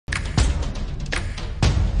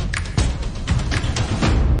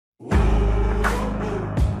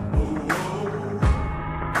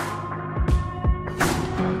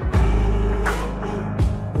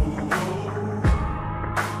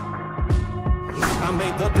I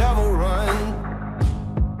made the devil run.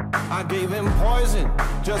 I gave him poison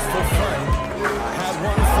just for fun. I had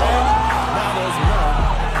one friend, now there's none.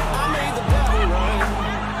 I made the devil run.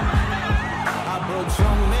 I broke so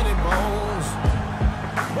many bones,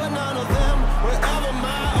 but none of them were ever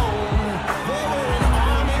my own. They were an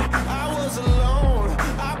army, I was alone.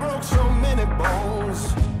 I broke so many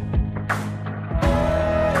bones.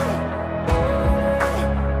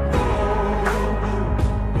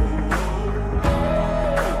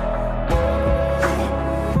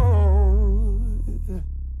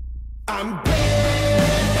 I'm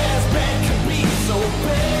bad as bad can be, so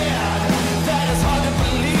bad that it's hard to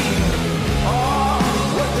believe. Oh,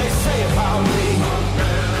 what they say about me.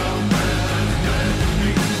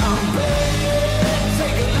 I'm bad,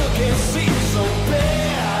 take a look and see. So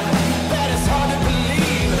bad that it's hard to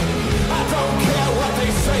believe. I don't care what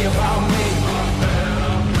they say about me.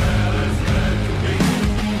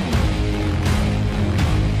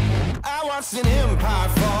 I watched an empire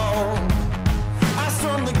fall. I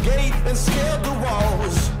stormed the gate and scaled the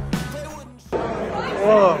walls.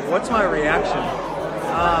 Whoa, what's my reaction?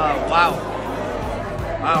 Wow.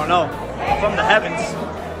 I don't know. From the heavens.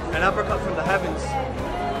 An uppercut from the heavens.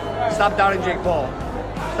 Stop doubting Jake Paul.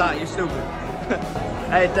 Stop, you're stupid.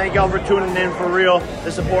 Hey, thank y'all for tuning in for real.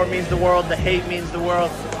 The support means the world. The hate means the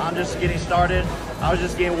world. I'm just getting started. I was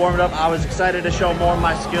just getting warmed up. I was excited to show more of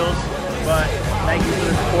my skills. But thank you for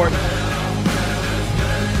the support.